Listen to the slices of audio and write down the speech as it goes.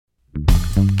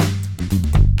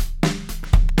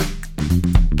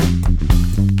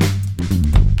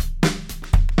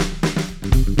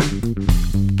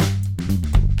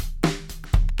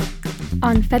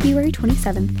February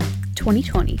 27th,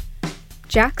 2020,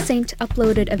 Jack Saint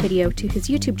uploaded a video to his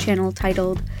YouTube channel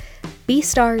titled,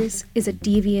 "Beastars is a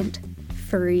deviant,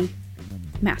 furry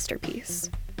masterpiece."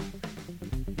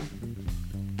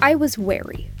 I was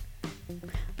wary.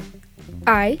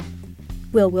 I,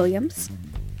 Will Williams,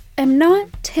 am not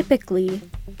typically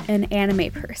an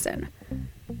anime person,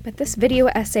 but this video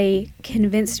essay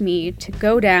convinced me to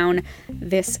go down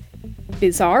this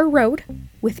bizarre road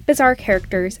with bizarre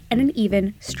characters and an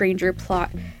even stranger plot,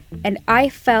 and I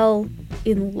fell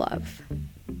in love.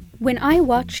 When I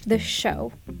watched this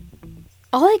show,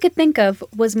 all I could think of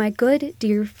was my good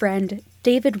dear friend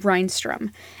David Reinstrom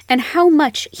and how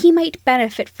much he might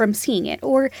benefit from seeing it,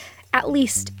 or at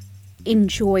least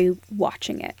enjoy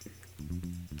watching it.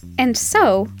 And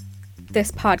so,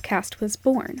 this podcast was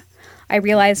born. I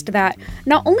realized that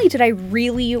not only did I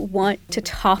really want to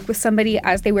talk with somebody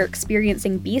as they were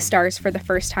experiencing Beastars for the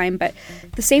first time, but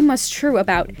the same was true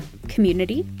about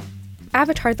Community,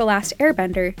 Avatar: The Last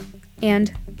Airbender,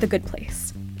 and The Good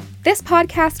Place. This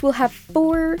podcast will have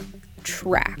 4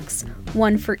 tracks,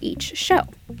 one for each show.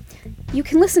 You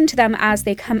can listen to them as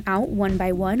they come out one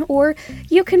by one, or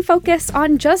you can focus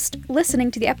on just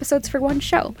listening to the episodes for one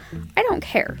show. I don't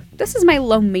care. This is my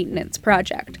low-maintenance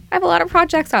project. I have a lot of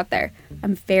projects out there.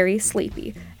 I'm very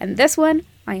sleepy, and this one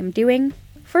I am doing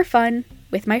for fun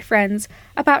with my friends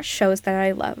about shows that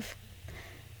I love.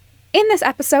 In this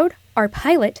episode, our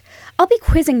pilot, I'll be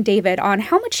quizzing David on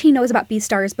how much he knows about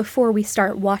Beastars before we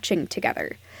start watching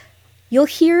together. You'll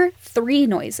hear 3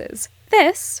 noises.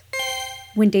 This,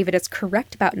 when David is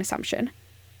correct about an assumption.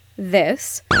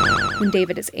 This, when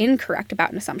David is incorrect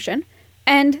about an assumption.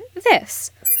 And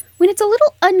this, when it's a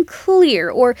little unclear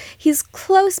or he's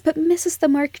close but misses the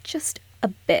mark just a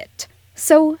bit.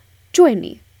 So join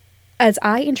me as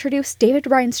I introduce David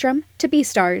Reinstrom to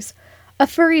Beastars, a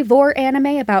furry vor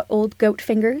anime about old goat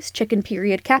fingers, chicken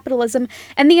period capitalism,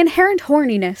 and the inherent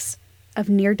horniness of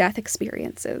near-death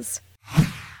experiences.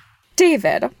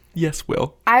 David. Yes,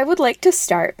 Will. I would like to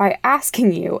start by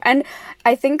asking you, and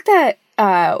I think that,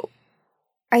 out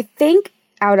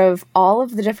of all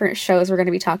of the different shows we're going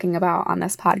to be talking about on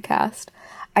this podcast,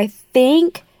 I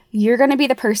think you're going to be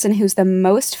the person who's the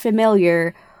most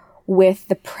familiar with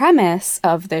the premise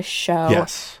of this show.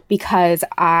 Yes. Because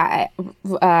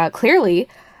clearly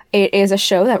it is a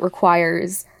show that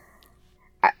requires...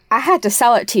 I had to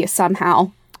sell it to you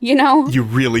somehow, you know? You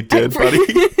really did, buddy.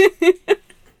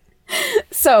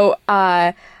 So,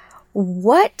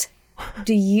 what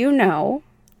do you know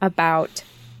about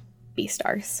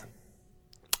Beastars?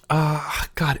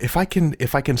 God, if I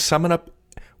can sum up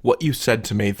what you said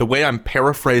to me, the way I'm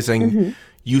paraphrasing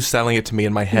you selling it to me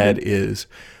in my head is,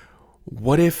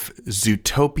 what if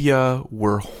Zootopia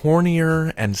were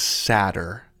hornier and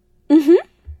sadder?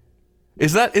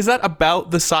 Is that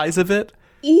about the size of it?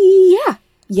 Yeah.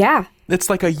 It's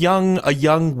like a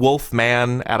young wolf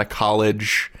man at a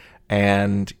college,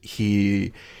 and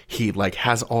he like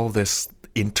has all this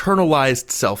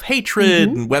internalized self-hatred,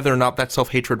 and whether or not that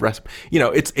self-hatred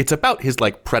it's about his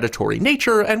like predatory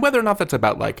nature, and whether or not that's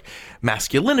about like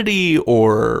masculinity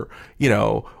or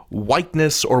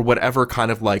whiteness or whatever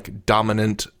kind of like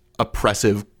dominant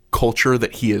oppressive culture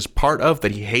that he is part of,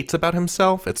 that he hates about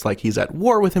himself. It's like he's at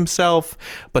war with himself,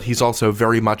 but he's also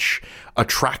very much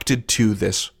attracted to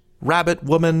this rabbit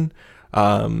woman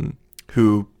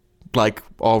who, like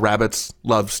all rabbits,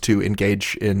 loves to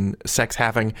engage in sex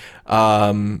having.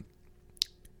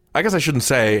 I guess I shouldn't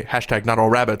say #not all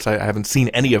rabbits. I haven't seen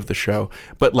any of the show,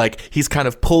 but like he's kind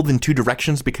of pulled in 2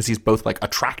 directions because he's both like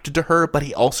attracted to her, but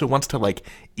he also wants to like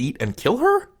eat and kill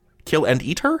and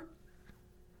eat her.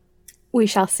 We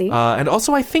shall see. And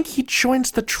also I think he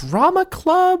joins the drama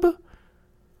club.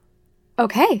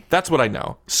 Okay. That's what I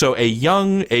know. So a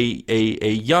young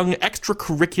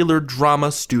extracurricular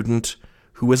drama student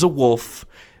who is a wolf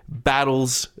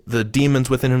battles the demons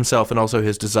within himself and also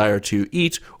his desire to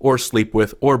eat or sleep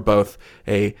with, or both,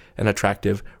 an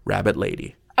attractive rabbit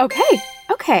lady. Okay.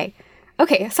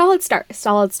 Solid start.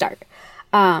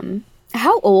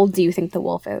 How old do you think the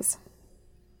wolf is?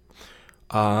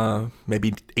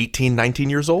 Maybe 18, 19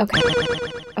 years old.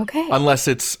 Okay. Unless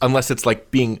it's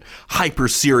like being hyper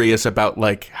serious about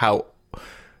like how,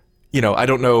 I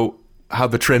don't know how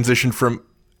the transition from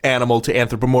animal to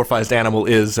anthropomorphized animal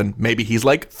is, and maybe he's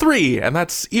like 3, and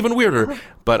that's even weirder.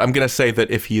 But I'm gonna say that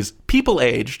if he's people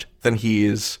aged, then he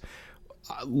is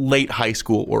late high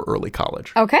school or early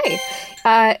college. Okay.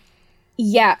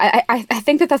 Yeah, I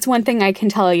think that's one thing I can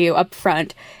tell you up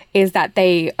front is that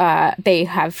they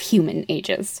have human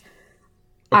ages.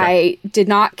 I did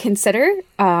not consider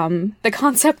the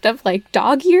concept of like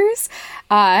dog ears,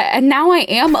 and now I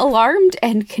am alarmed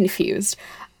and confused.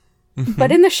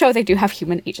 But in the show, they do have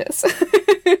human ages.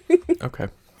 Okay.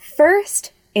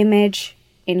 First image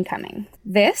incoming.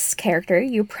 This character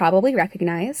you probably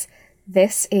recognize.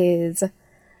 This is...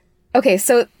 Okay,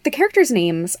 so the characters'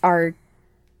 names are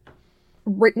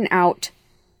written out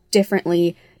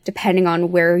differently depending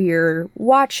on where you're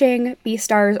watching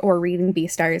Beastars or reading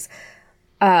Beastars.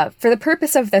 For the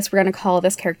purpose of this, we're going to call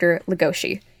this character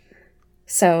Legoshi.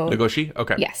 So Legoshi?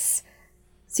 Okay. Yes.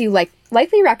 So you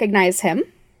likely recognize him.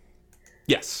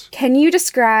 Yes. Can you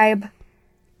describe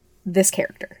this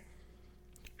character?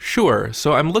 Sure.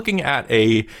 So I'm looking at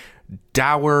a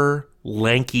dour,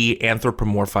 lanky,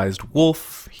 anthropomorphized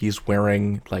wolf. He's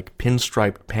wearing like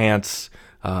pinstriped pants,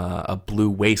 a blue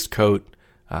waistcoat,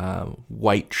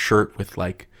 white shirt with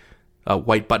like a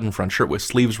white button front shirt with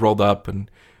sleeves rolled up,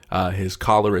 and his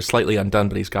collar is slightly undone,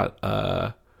 but he's got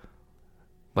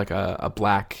like a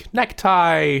black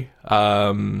necktie.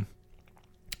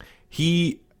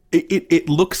 It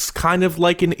looks kind of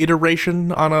like an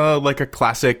iteration on a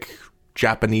classic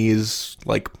Japanese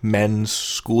like men's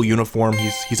school uniform.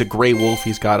 He's a gray wolf.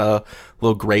 He's got a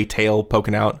little gray tail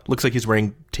poking out. Looks like he's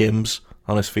wearing Timbs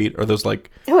on his feet, or those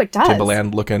like it does.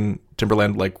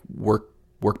 Timberland like work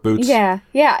boots. Yeah.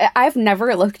 I've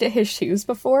never looked at his shoes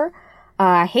before.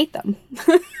 I hate them.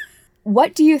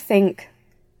 What do you think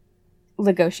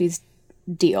Legoshi's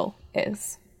deal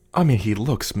is? I mean, he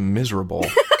looks miserable.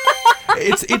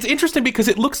 It's interesting because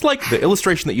it looks like the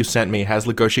illustration that you sent me has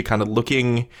Legoshi kind of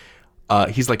looking,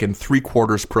 he's like in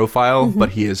 3/4 profile, but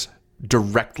he is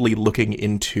directly looking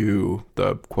into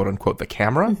the quote unquote the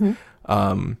camera,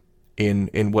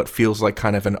 in what feels like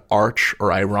kind of an arch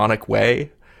or ironic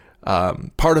way.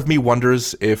 Part of me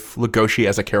wonders if Legoshi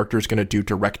as a character is going to do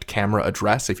direct camera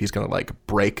address, if he's going to like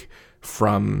break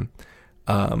from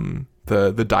the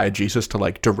diegesis to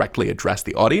like directly address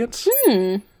the audience.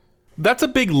 That's a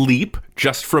big leap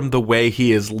just from the way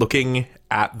he is looking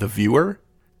at the viewer,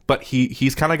 but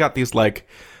he's kind of got these like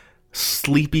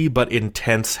sleepy but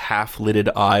intense half-lidded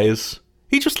eyes.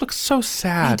 He just looks so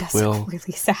sad. He does look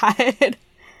really sad.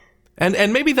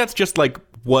 And maybe that's just like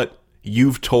what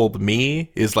you've told me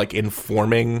is like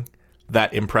informing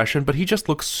that impression, but he just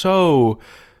looks so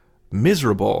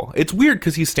miserable. It's weird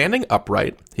because he's standing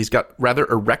upright, he's got rather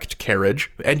erect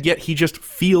carriage, and yet he just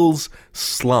feels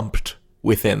slumped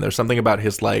within. There's something about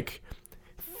his like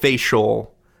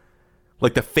facial,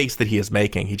 like the face that he is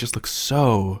making. He just looks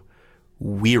so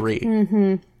weary.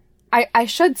 I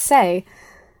should say,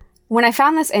 when I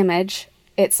found this image,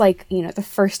 it's like, you know, the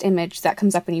first image that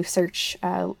comes up when you search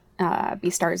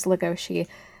Beastars Legoshi.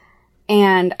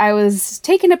 And I was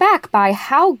taken aback by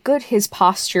how good his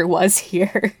posture was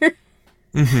here.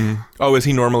 Oh, is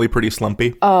he normally pretty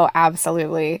slumpy? Oh,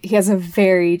 absolutely. He has a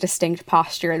very distinct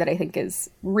posture that I think is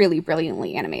really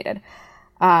brilliantly animated.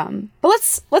 But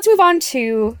let's move on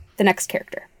to the next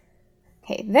character.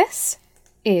 Okay, this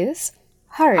is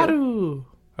Haru.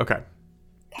 Okay.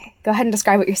 Okay, go ahead and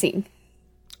describe what you're seeing.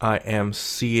 I am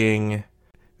seeing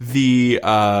the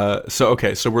so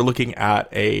we're looking at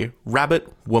a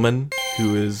rabbit woman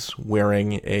who is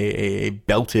wearing a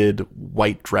belted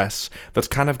white dress that's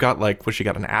kind of got like, she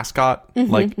got an ascot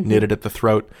like knitted at the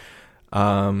throat,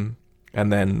 and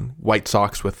then white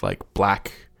socks with like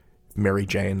black Mary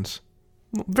Janes.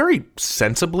 Very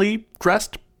sensibly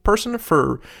dressed person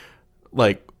for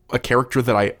like a character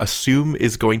that I assume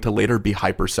is going to later be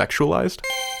hypersexualized.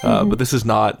 But this is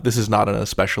not an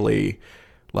especially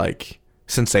like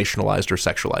sensationalized or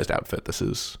sexualized outfit.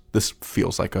 This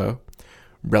feels like a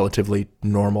relatively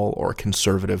normal or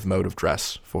conservative mode of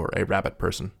dress for a rabbit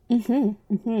person.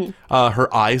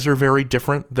 Her eyes are very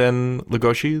different than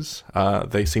Legoshi's.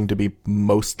 They seem to be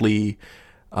mostly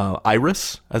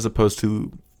iris, as opposed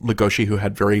to Legoshi, who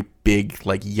had very big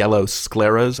like yellow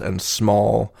scleras and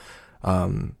small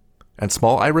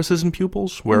irises and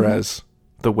pupils, whereas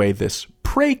the way this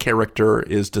prey character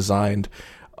is designed,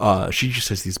 she just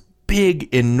has these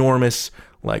big, enormous,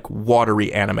 like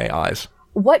watery anime eyes.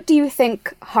 What do you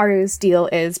think Haru's deal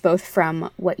is, both from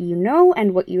what you know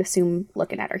and what you assume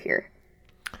looking at her here?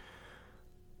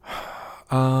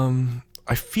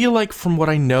 I feel like from what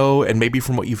I know, and maybe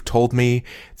from what you've told me,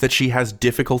 that she has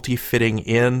difficulty fitting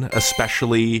in,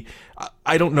 especially,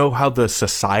 I don't know how the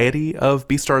society of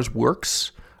Beastars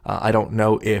works. I don't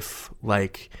know if,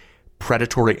 like,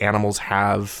 predatory animals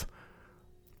have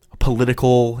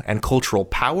political and cultural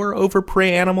power over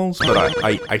prey animals, but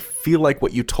I feel like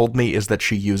what you told me is that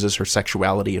she uses her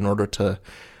sexuality in order to,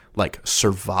 like,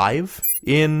 survive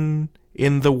in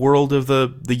in the world of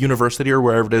the university or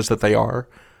wherever it is that they are.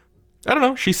 I don't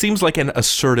know. She seems like an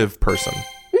assertive person,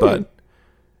 but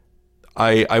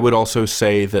I would also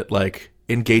say that, like,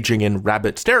 engaging in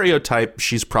rabbit stereotype,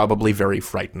 she's probably very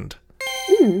frightened.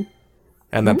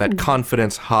 And that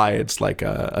confidence hides, like,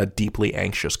 a deeply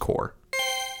anxious core.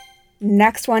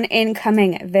 Next one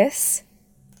incoming. This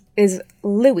is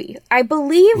Louis. I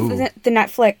believe that the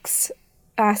Netflix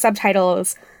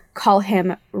subtitles call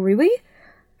him Rui,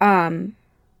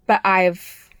 but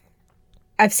I've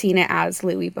seen it as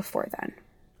Louis before then.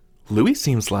 Louis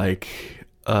seems like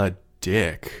a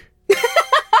dick.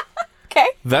 Okay.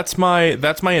 That's my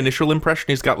initial impression.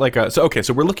 He's got like so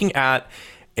we're looking at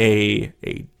a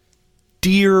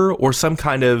deer or some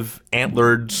kind of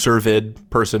antlered cervid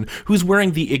person who's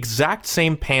wearing the exact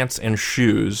same pants and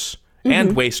shoes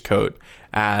and waistcoat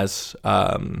as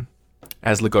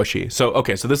Legoshi.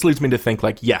 So this leads me to think,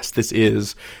 like, yes, this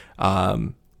is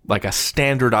like a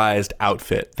standardized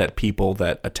outfit that people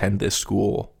that attend this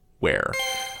school wear.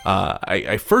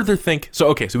 I further think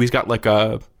so he's got like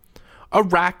a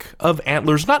rack of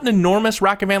antlers, not an enormous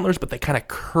rack of antlers, but they kind of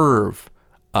curve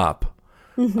up.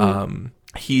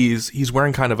 He's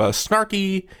wearing kind of a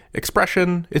snarky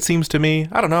expression, it seems to me.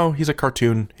 I don't know. He's a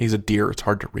cartoon. He's a deer. It's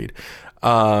hard to read.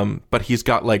 But he's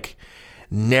got like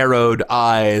narrowed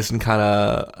eyes and kind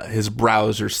of his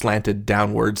brows are slanted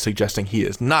downwards, suggesting he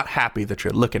is not happy that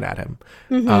you're looking at him.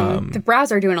 The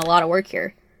brows are doing a lot of work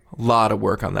here. A lot of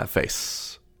work on that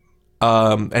face.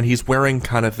 And he's wearing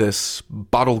kind of this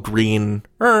bottle green,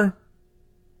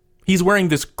 he's wearing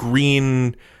this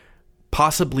green,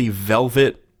 possibly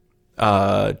velvet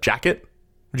jacket.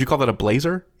 Would you call that a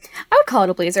blazer? I would call it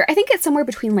a blazer. I think it's somewhere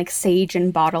between like sage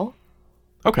and bottle.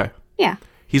 Okay. Yeah.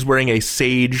 He's wearing a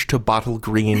sage to bottle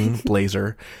green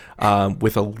blazer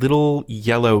with a little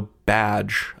yellow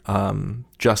badge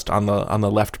just on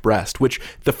the left breast, which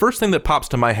the first thing that pops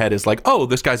to my head is like, oh,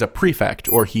 this guy's a prefect,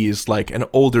 or he's like an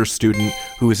older student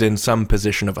who is in some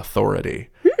position of authority.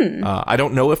 I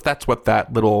don't know if that's what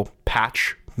that little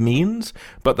patch means,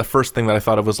 but the first thing that I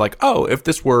thought of was like, oh, if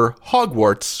this were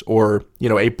Hogwarts or, you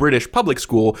know, a British public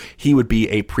school, he would be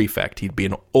a prefect. He'd be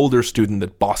an older student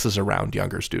that bosses around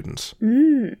younger students.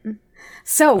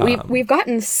 So we've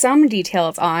gotten some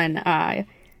details on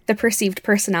the perceived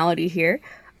personality here.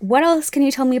 What else can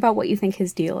you tell me about what you think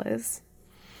his deal is?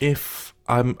 If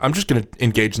I'm just going to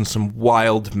engage in some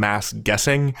wild mass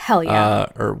guessing. Hell yeah.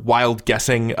 Or wild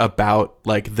guessing about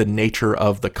like the nature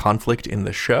of the conflict in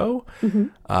the show.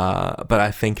 But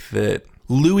I think that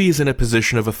Louis is in a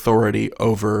position of authority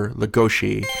over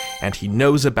Legoshi, and he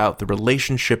knows about the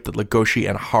relationship that Legoshi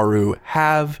and Haru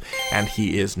have, and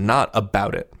he is not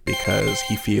about it because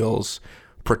he feels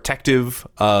protective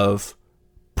of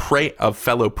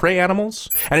fellow prey animals.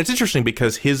 And it's interesting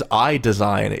because his eye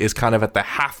design is kind of at the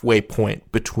halfway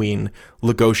point between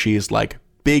Legoshi's like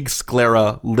big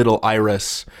sclera, little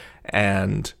iris,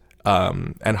 and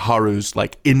Haru's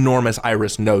like enormous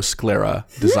iris, no sclera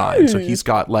design. So he's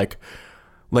got like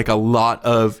a lot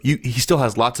of he still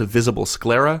has lots of visible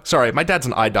sclera. Sorry, my dad's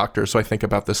an eye doctor, so I think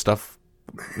about this stuff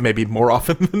maybe more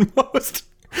often than most.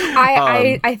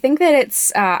 I think that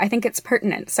it's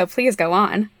pertinent, so please go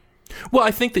on. Well,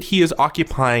 I think that he is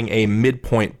occupying a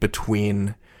midpoint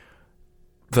between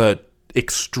the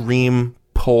extreme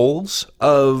poles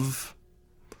of,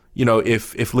 you know,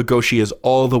 if Legoshi is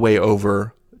all the way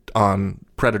over on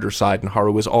predator side and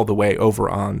Haru is all the way over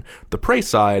on the prey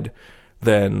side,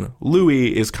 then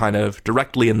Louis is kind of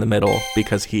directly in the middle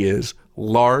because he is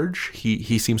large.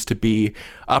 He seems to be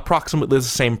approximately the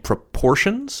same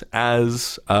proportions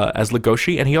as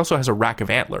Legoshi, and he also has a rack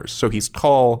of antlers, so he's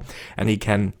tall and he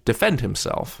can defend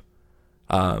himself.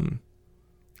 I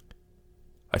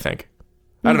think.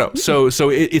 I don't know. So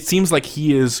it seems like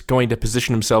he is going to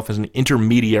position himself as an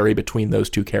intermediary between those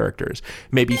two characters.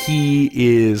 Maybe he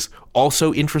is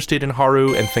also interested in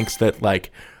Haru and thinks that like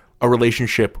a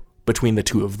relationship between the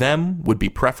two of them would be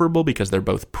preferable because they're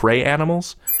both prey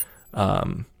animals.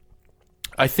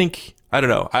 I think, I don't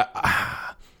know.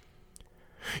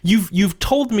 You've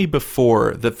told me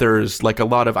before that there's like a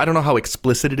lot of, I don't know how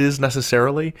explicit it is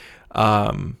necessarily,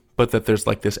 but that there's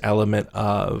like this element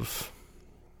of,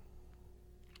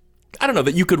 I don't know,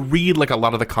 that you could read like a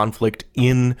lot of the conflict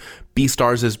in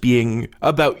Beastars as being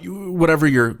about whatever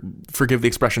your, forgive the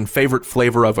expression, favorite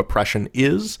flavor of oppression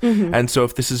is. And so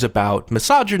if this is about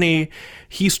misogyny,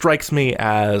 he strikes me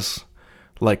as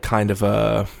like kind of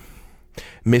a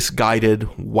misguided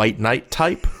white knight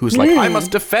type who's like, I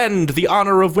must defend the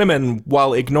honor of women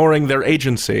while ignoring their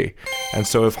agency. And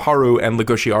so if Haru and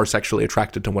Legoshi are sexually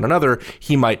attracted to one another,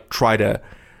 he might try to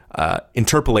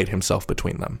interpolate himself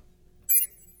between them.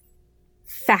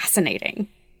 fascinating.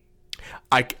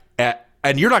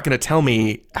 And you're not going to tell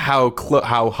me how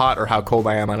hot or how cold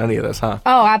I am on any of this, huh?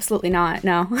 Oh, absolutely not.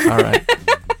 No. All right.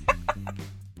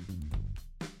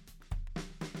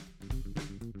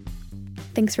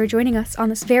 Thanks for joining us on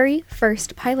this very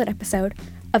first pilot episode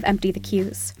of Empty the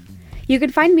Cues. You can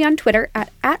find me on Twitter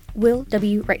at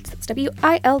WillWrights. That's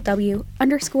WILW_rights.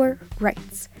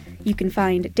 You can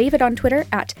find David on Twitter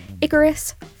at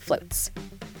Icarus Floats.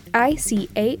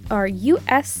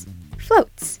 ICARUS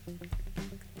Floats.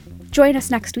 Join us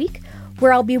next week,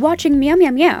 where I'll be watching Meow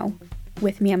Meow Meow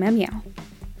with Meow Meow Meow.